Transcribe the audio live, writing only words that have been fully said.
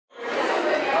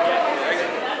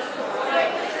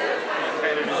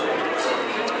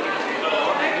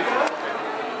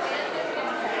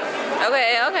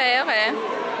Okay, okay.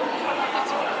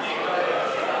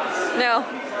 No.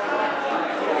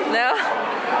 No.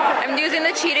 I'm using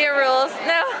the cheating rules.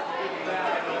 No.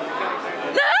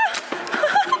 No!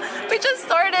 We just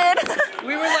started.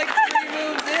 We were like 3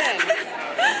 moves in.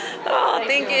 Oh,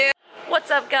 thank you.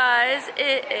 What's up, guys?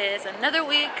 It is another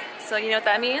week, so you know what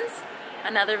that means?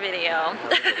 Another video.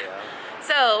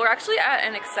 So we're actually at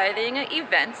an exciting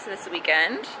event this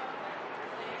weekend.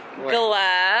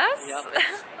 GLAS. Yep,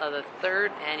 it's the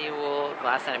 3rd annual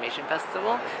GLAS Animation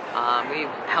Festival. We've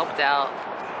helped out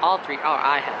all 3, or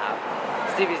I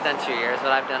have. Stevee's done 2 years,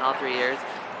 but I've done all 3 years.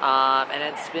 And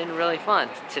it's been really fun.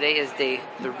 Today is day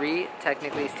 3,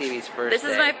 technically Stevee's first This day.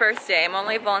 is my first day. I'm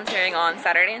only volunteering on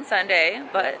Saturday and Sunday,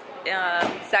 but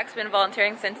Zach's been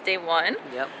volunteering since day 1.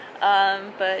 Yep.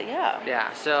 But yeah.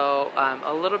 Yeah, so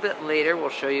a little bit later we'll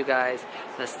show you guys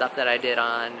the stuff that I did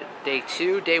on day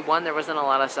 2. Day 1 there wasn't a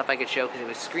lot of stuff I could show because it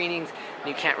was screenings and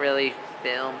you can't really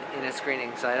film in a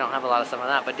screening, so I don't have a lot of stuff on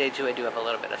that, but day 2 I do have a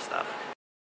little bit of stuff.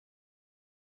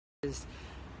 It's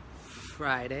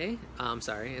Friday.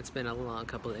 Sorry, it's been a long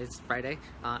couple of days. It's Friday.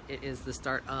 It is the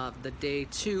start of the day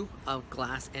 2 of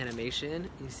GLAS Animation.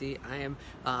 You see, I am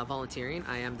volunteering.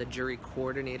 I am the jury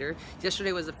coordinator.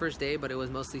 Yesterday was the first day, but it was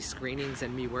mostly screenings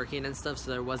and me working and stuff, so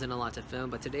there wasn't a lot to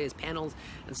film. But today is panels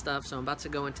and stuff, so I'm about to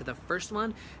go into the first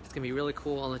one. It's gonna be really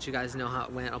cool. I'll let you guys know how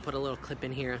it went. I'll put a little clip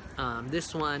in here.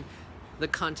 This one, the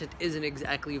content isn't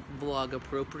exactly vlog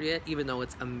appropriate, even though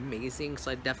it's amazing,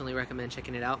 so I definitely recommend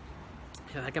checking it out.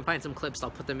 If I can find some clips, I'll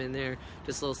put them in there,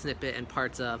 just a little snippet and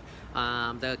parts of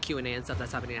the Q&A and stuff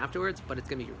that's happening afterwards, but it's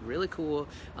gonna be really cool.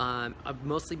 I'll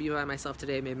mostly be by myself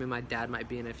today. Maybe my dad might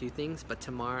be in a few things, but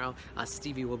tomorrow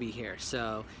Stevie will be here.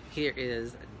 So here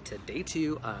is to day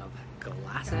 2 of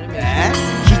GLAS Animation.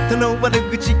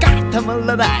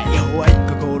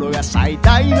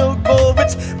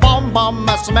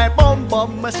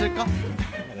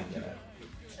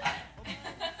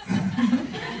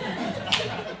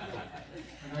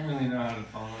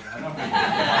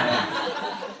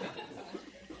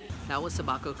 That was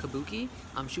Sabako Kabuki.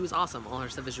 She was awesome. All her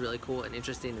stuff is really cool and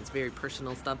interesting. It's very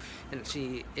personal stuff, and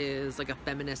she is like a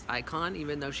feminist icon,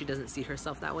 even though she doesn't see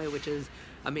herself that way, which is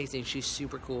amazing. She's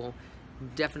super cool.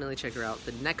 Definitely check her out.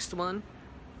 The next one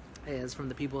is from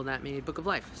the people that made Book of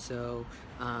Life, so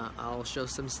I'll show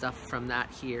some stuff from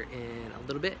that here in a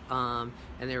little bit, and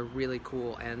they're really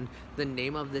cool. And the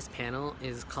name of this panel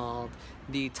is called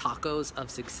 "The Tacos of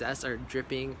Success Are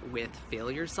Dripping with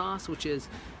Failure Sauce," which is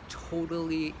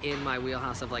totally in my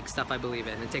wheelhouse of like stuff I believe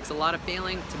in. It takes a lot of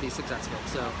failing to be successful,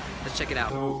 so let's check it out.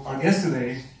 So our guest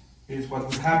today is what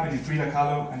would happen if Frida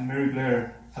Kahlo and Mary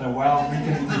Blair had a wild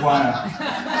weekend in Tijuana.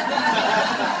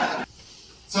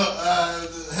 So,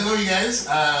 hello you guys,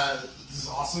 this is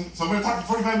awesome. So I'm going to talk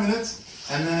for 45 minutes,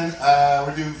 and then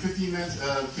we're doing 15 minutes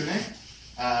of Q&A.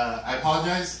 I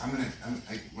apologize,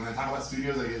 when I talk about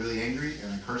studios I get really angry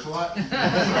and I curse a lot, so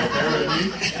bear with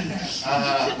me.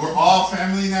 We're all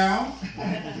family now,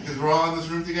 because we're all in this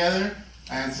room together,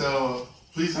 and so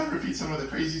please don't repeat some of the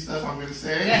crazy stuff I'm going to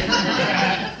say.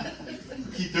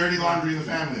 Keep dirty laundry in the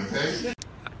family, okay?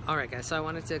 Alright guys, so I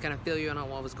wanted to kind of fill you in on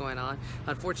what was going on.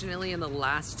 Unfortunately, in the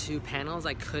last 2 panels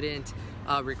I couldn't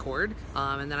record,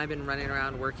 and then I've been running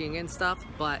around working and stuff,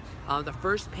 but the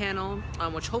first panel,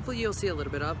 which hopefully you'll see a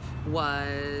little bit of,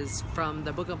 was from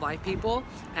the Book of Life people,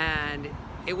 and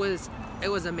it was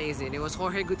amazing. It was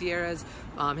Jorge Gutierrez.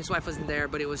 His wife wasn't there,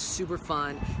 but it was super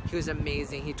fun. He was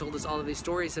amazing. He told us all of these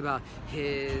stories about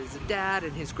his dad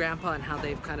and his grandpa and how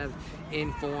they've kind of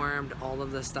informed all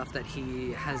of the stuff that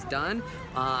he has done,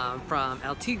 from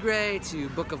El Tigre to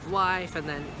Book of Life, and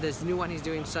then this new one he's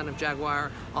doing, Son of Jaguar,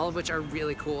 all of which are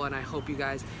really cool, and I hope you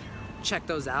guys check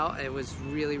those out. It was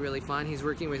really, really fun. He's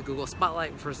working with Google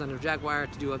Spotlight for Son of Jaguar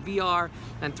to do a VR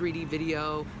and 3D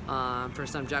video for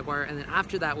Son of Jaguar, and then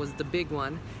after that was the big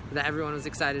one that everyone was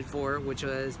excited for, which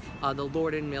was the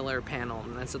Lord and Miller panel.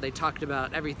 And so they talked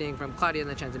about everything from Claudia and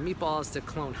the Chance of Meatballs to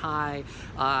Clone High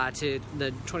to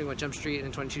the 21 Jump Street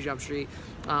and 22 Jump Street,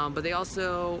 but they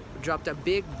also dropped a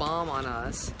big bomb on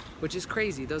us, which is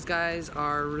crazy. Those guys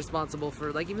are responsible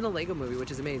for like even the Lego movie,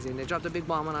 which is amazing. They dropped a big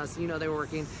bomb on us. You know, they were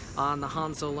working on the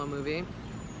Han Solo movie,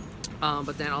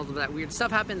 but then all of that weird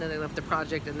stuff happened, and they left the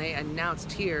project, and they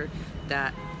announced here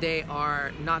that they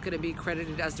are not going to be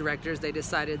credited as directors. They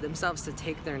decided themselves to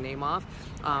take their name off,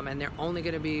 and they're only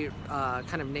going to be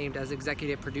kind of named as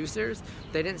executive producers.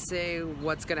 They didn't say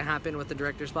what's going to happen with the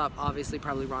director's spot, obviously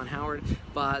probably Ron Howard,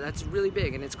 but that's really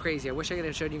big and it's crazy. I wish I could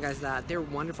have showed you guys that. They're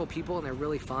wonderful people and they're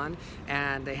really fun,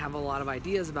 and they have a lot of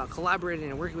ideas about collaborating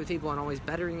and working with people and always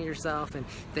bettering yourself, and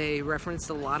they referenced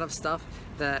a lot of stuff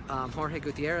that Jorge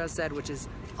Gutierrez said, which is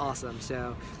awesome.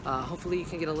 So hopefully you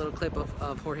can get a little clip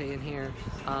of Jorge in here,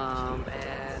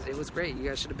 and it was great. You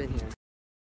guys should have been here.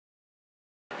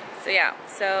 So yeah,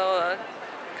 so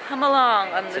come along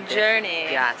on the journey.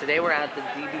 Yeah, today we're at the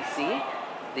DBC,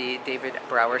 the David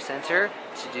Brower Center,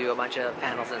 to do a bunch of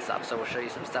panels and stuff. So we'll show you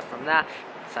some stuff from that,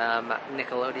 some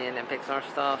Nickelodeon and Pixar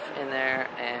stuff in there,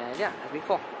 and yeah, it'll be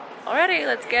cool. Alrighty,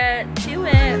 let's get to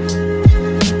it.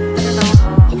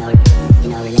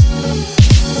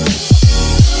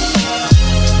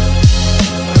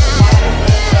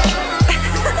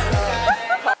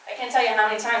 I can't tell you how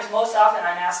many times, most often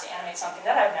I'm asked to animate something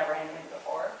that I've never animated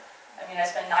before. I mean, I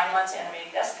spent 9 months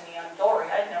animating Destiny on Dory.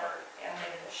 I'd never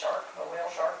animated a shark, a whale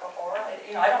shark before.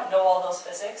 I don't know all those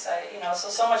physics.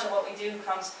 So much of what we do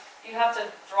comes, you have to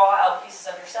draw out pieces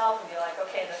of yourself and be like,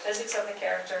 okay, the physics of the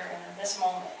character, and in this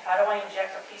moment, how do I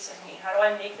inject a piece of me? How do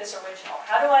I make this original?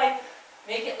 How do I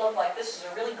make it look like this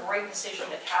was a really great decision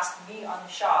to cast me on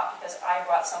the shot because I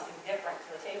brought something different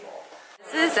to the table?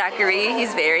 This is Zachary.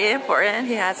 He's very important.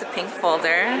 He has a pink folder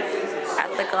at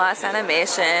the GLAS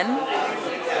Animation.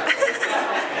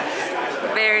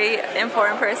 Very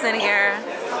important person here.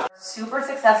 Super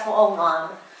successful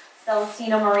alum,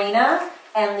 Celestina Marina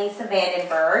and Lisa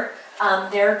Vandenberg.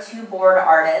 They're 2 board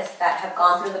artists that have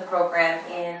gone through the program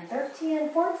in 13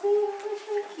 and 14, I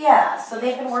think. Yeah, so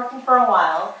they've been working for a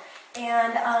while,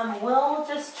 and we'll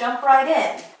just jump right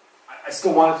in. I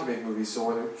still wanted to make movies, so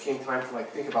when it came time to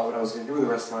think about what I was going to do with the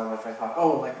rest of my life, I thought,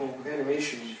 oh, with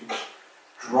animation, you can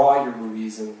draw your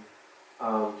movies, and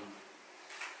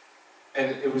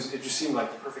it just seemed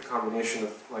like the perfect combination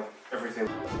of everything.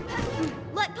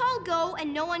 Let Paul go,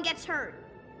 and no one gets hurt.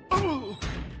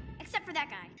 Except for that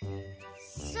guy.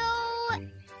 So,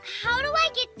 how do I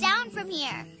get down from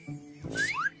here?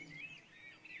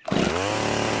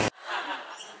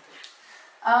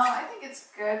 I think it's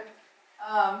good.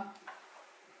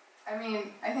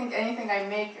 I think anything I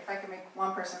make, if I can make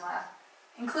one person laugh,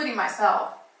 including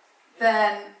myself,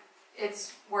 then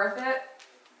it's worth it.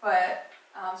 But,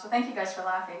 so thank you guys for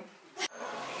laughing.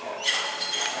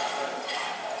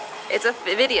 It's a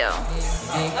video.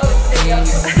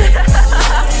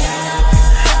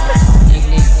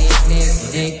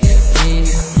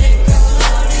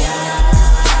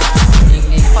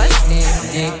 What?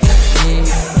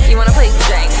 You want to play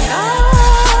Jenga?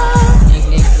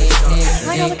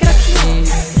 I gotta look it up here.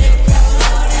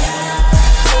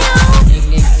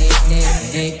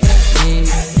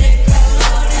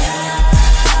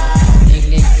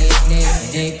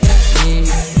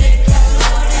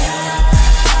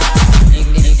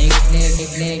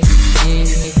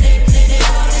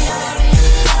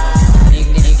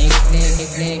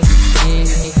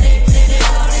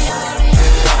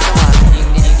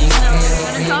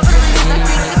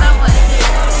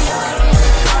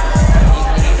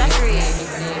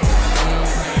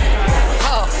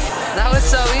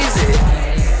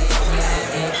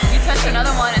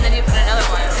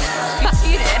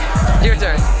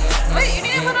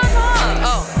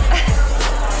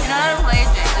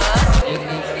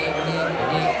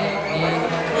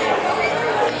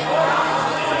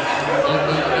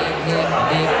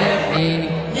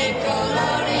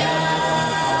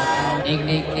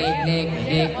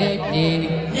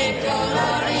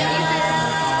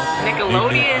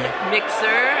 Nickelodeon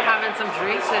mixer, having some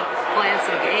drinks and playing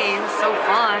some games. So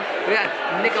fun. We got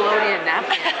Nickelodeon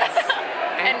napkins.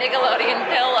 And Nickelodeon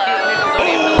pillows.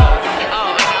 Nickelodeon pillows.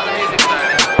 Oh, and now the music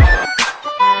started.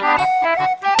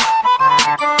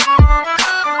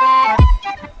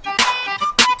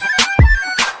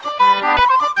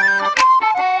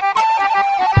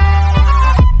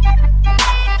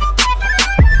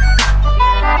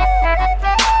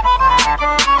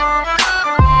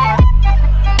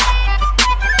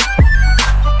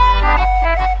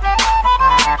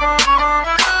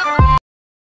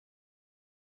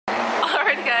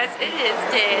 It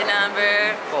is day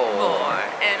number 4,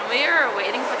 and we are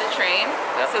waiting for the train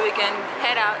so we can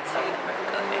head out to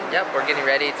Berkley. Yep, we're getting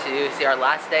ready to see our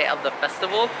last day of the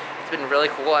festival. It's been really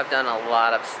cool. I've done a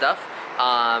lot of stuff.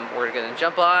 We're gonna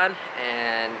jump on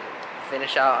and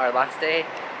finish out our last day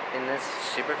in this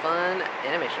super fun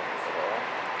animation festival.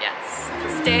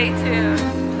 Yes, stay tuned.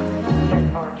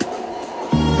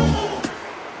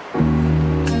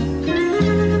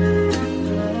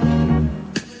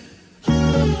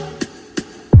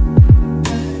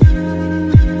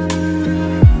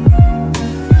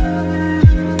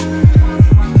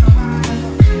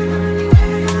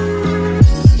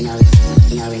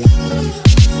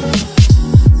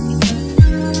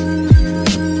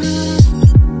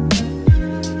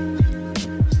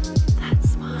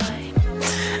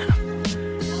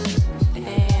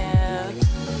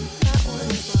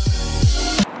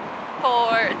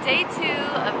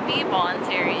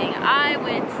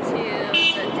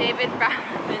 David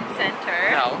Browerman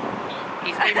Center. No,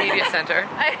 East Bay Media Center.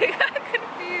 I got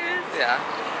confused. Yeah.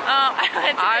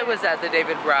 I was at the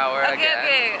David Brower again.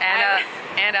 Okay.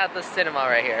 And at the cinema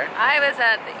right here. I was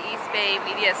at the East Bay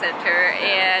Media Center,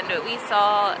 and we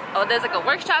saw, there's like a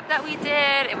workshop that we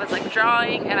did. It was like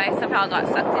drawing, and I somehow got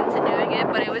sucked into doing it,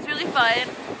 but it was really fun,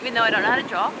 even though I don't know how to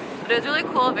draw. But it was really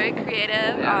cool, very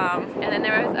creative. Yeah. And then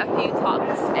there was a few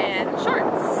talks and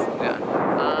shorts. Yeah.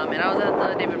 And I was at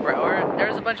the David Brower. There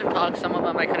was a bunch of talks. Some of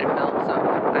them I couldn't film, so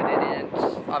I didn't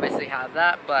obviously have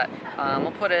that. But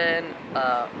we'll put in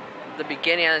the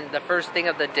beginning. The first thing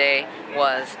of the day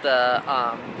was the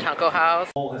taco house.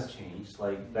 The whole has changed.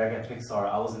 Like back at Pixar,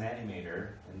 I was an animator,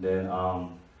 and then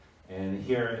and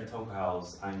here at Taco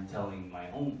House, I'm telling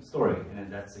my own story, and then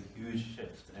that's a huge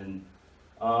shift. And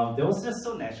that was just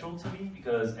so natural to me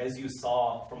because, as you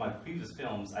saw from my previous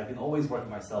films, I've been always working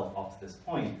myself up to this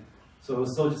point. So it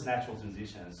was so just natural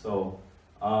transition. So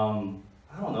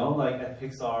I don't know, like at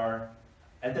Pixar,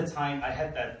 at the time I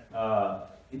had that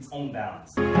its own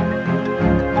balance.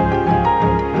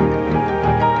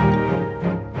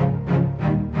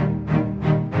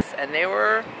 And they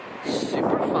were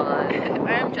super fun.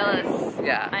 I'm jealous.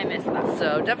 Yeah. I miss them.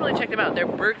 So definitely check them out. They're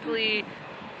Berkley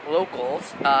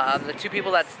locals. The two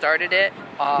people that started it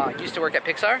used to work at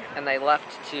Pixar, and they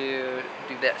left to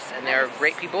do this. And they're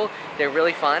great people. They're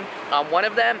really fun. One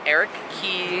of them, Eric,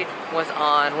 he was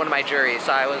on one of my juries,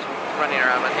 so I was running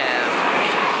around with him.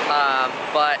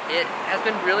 But it has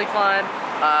been really fun.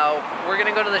 We're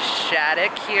gonna go to the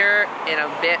Shattuck here in a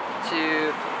bit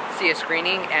to see a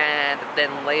screening, and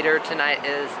then later tonight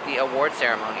is the award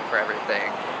ceremony for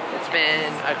everything. It's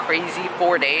been a crazy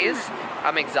 4 days.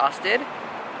 I'm exhausted.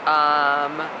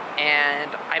 And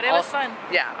it was fun.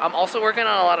 Yeah, I'm also working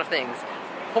on a lot of things.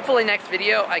 Hopefully next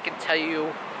video I can tell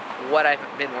you what I've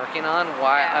been working on,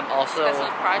 why I'm also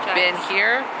been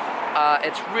here.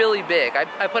 It's really big.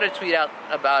 I put a tweet out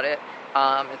about it.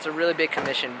 It's a really big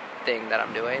commission thing that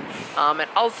I'm doing. And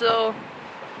also,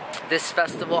 this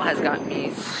festival has got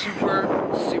me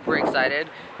super excited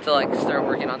to like start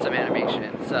working on some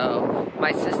animation. So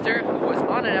my sister, who was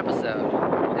on an episode,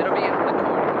 it'll be in the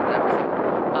corner of the episode.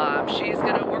 She's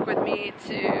gonna work with me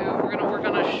we're gonna work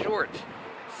on a short.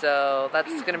 So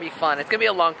that's gonna be fun. It's gonna be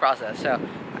a long process. So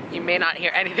you may not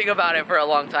hear anything about it for a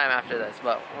long time after this,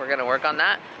 but we're gonna work on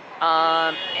that.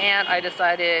 And I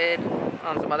decided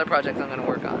on some other projects I'm gonna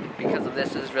work on because of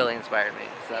this has really inspired me.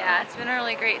 So. Yeah, it's been a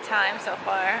really great time so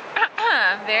far.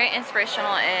 Very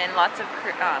inspirational and lots of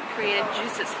creative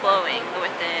juices flowing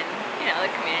within, the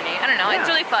community. I don't know, It's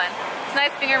really fun. It's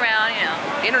nice being around,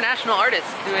 International artists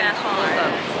doing cool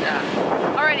stuff.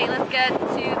 Yeah. Alrighty, let's get to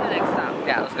the next stop.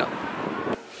 Yeah, let's go.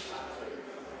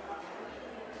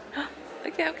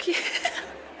 Look how cute.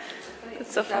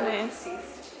 It's so funny.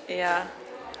 Yeah.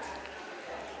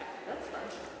 That's fun.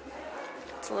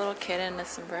 It's a little kid in a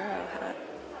sombrero hat.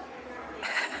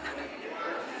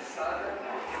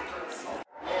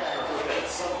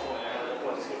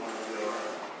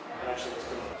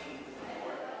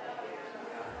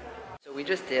 So we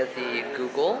just did the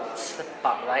Google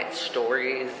Spotlight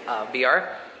Stories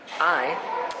VR. I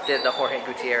did the Jorge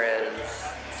Gutierrez,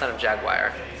 Son of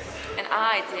Jaguar. And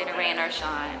I did Rain or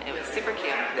Shine. It was super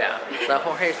cute. Yeah, the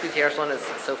Jorge Gutierrez one is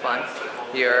so fun.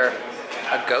 You're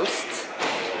a ghost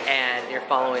and you're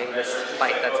following this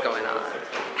fight that's going on.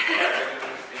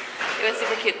 It was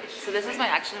super cute. So this is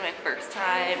actually my first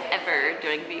time ever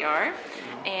doing VR.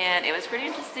 And it was pretty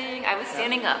interesting. I was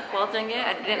standing up while doing it.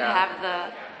 I didn't have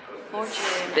the fortune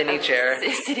spinny chair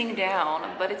sitting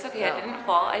down, but it's okay. I didn't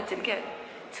fall. I did get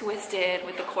twisted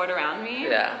with the cord around me,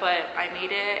 but I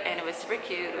made it, and it was super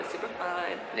cute. It was super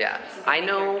fun. Yeah, I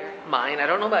know mine. I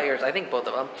don't know about yours. I think both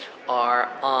of them are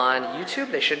on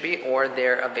YouTube. They should be, or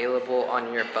they're available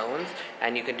on your phones,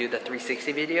 and you can do the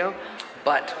 360 video.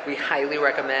 But we highly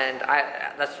recommend.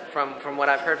 That's from what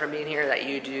I've heard from being here, that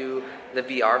you do the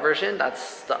VR version.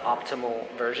 That's the optimal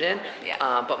version.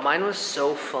 Yeah. But mine was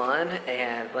so fun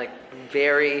and like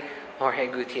very Jorge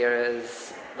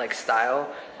Gutierrez like style.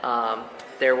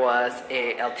 There was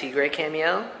a El Tigre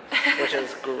cameo, which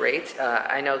was great.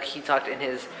 I know he talked in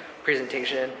his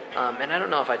presentation, and I don't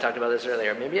know if I talked about this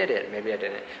earlier. Maybe I did, maybe I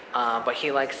didn't. But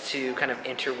he likes to kind of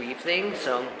interweave things.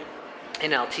 So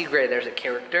in El Tigre, there's a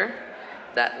character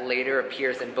that later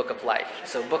appears in Book of Life.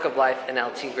 So Book of Life and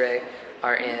El Tigre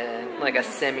are in like a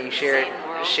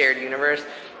shared universe.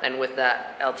 And with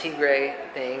that El Tigre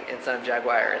thing in Son of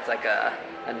Jaguar, it's like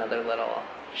another little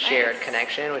shared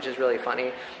connection, which is really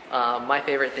funny. My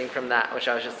favorite thing from that, which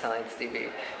I was just telling Stevie,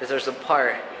 is there's a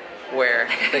part where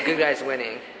the good guy's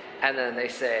winning and then they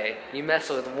say, you mess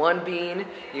with one bean,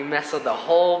 you mess with the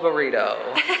whole burrito.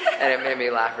 And it made me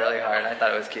laugh really hard. I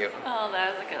thought it was cute. Oh,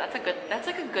 that's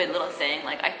like a good little saying.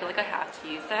 Like, I feel like I have to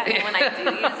use that, and when I do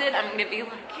use it, I'm gonna be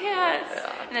like, yes.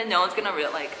 Yeah. And then no one's gonna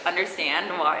really like understand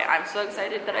why I'm so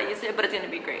excited that I use it, but it's gonna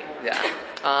be great. Yeah.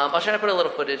 I'll try to put a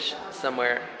little footage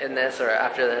somewhere in this or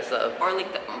after this of, or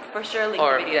link them for sure. Link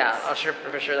or the videos. Yeah, I'll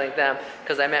for sure link them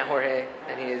because I met Jorge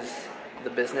and he's the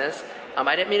business.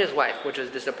 I didn't meet his wife, which was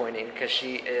disappointing because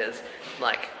she is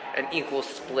like an equal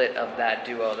split of that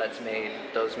duo that's made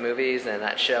those movies and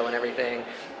that show and everything.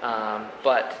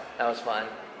 But that was fun.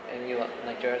 And you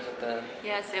liked yours with the...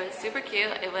 Yes, it was super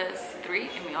cute. It was 3.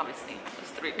 I mean, obviously, it was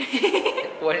 3.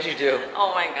 What did you do?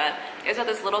 Oh my god. It was about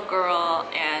this little girl,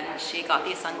 and she got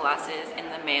these sunglasses in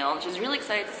the mail. She was really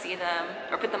excited to see them,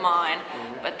 or put them on.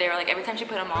 But they were like, every time she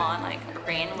put them on, like,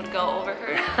 rain would go over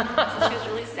her. So she was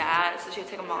really sad, so she would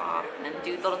take them off and then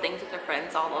do little things with her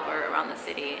friends all over around the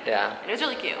city. Yeah. And it was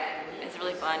really cute. It's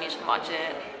really fun. You should watch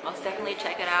it. Most definitely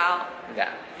check it out.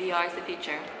 Yeah. VR is the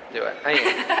future. Do it. I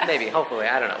mean, maybe, hopefully,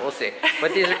 I don't know. We'll see.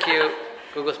 But these are cute.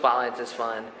 Google Spotlights is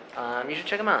fun. You should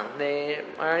check them out. They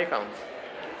are on your phones.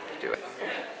 Do it.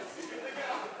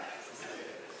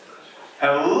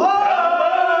 Hello!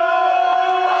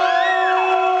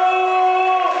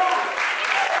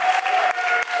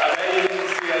 I bet you didn't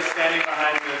see us standing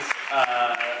behind this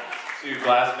 2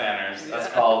 glass banners. That's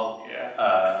called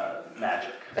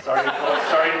magic. Sorry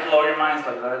to blow your minds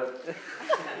like that.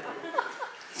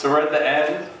 So we're at the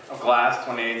end of GLAS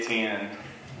 2018,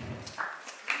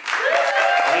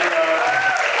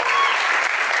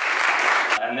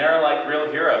 and they're like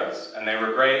real heroes, and they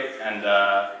were great, and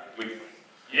we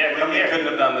couldn't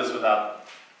have done this without.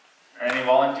 Are any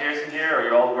volunteers in here? Are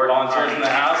you all volunteers in the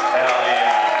house? Hell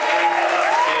yeah!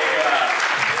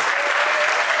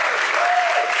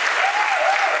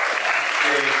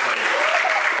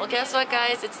 Well, guess what,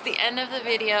 guys? It's the end of the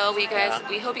video. We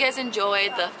hope you guys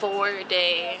enjoyed the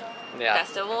 4-day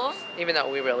festival. Even though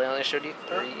we really only showed you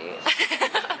 3.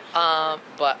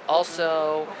 But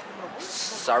also,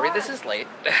 sorry this is late.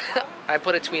 I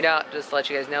put a tweet out just to let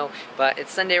you guys know, but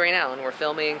it's Sunday right now and we're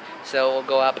filming, so we'll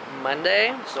go up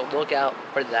Monday. So look out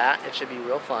for that. It should be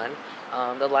real fun.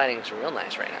 The lighting's real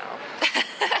nice right now.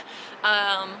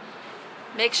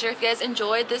 Make sure if you guys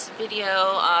enjoyed this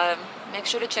video, make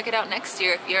sure to check it out next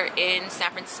year if you're in San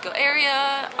Francisco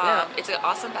area. It's an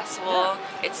awesome festival.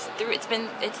 It's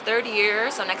 3rd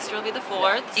year, so next year will be the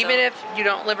 4th. Even if you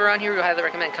don't live around here, we highly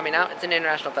recommend coming out. It's an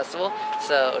international festival,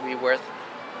 so it would be worth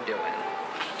doing.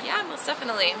 Yeah, most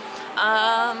definitely.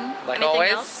 Like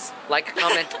always, like,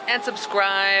 comment, and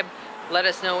subscribe. Let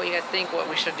us know what you guys think, what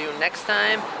we should do next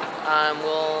time.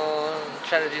 We'll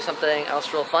try to do something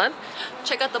else real fun.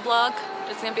 Check out the blog.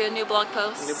 There's going to be a new blog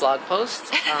post. New blog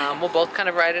post. We'll both kind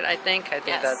of write it, I think. I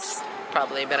think that's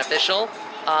probably beneficial.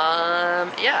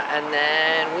 Yeah, and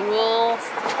then we will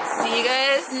see you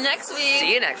guys next week.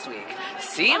 See you next week.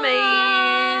 See you,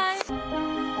 mates.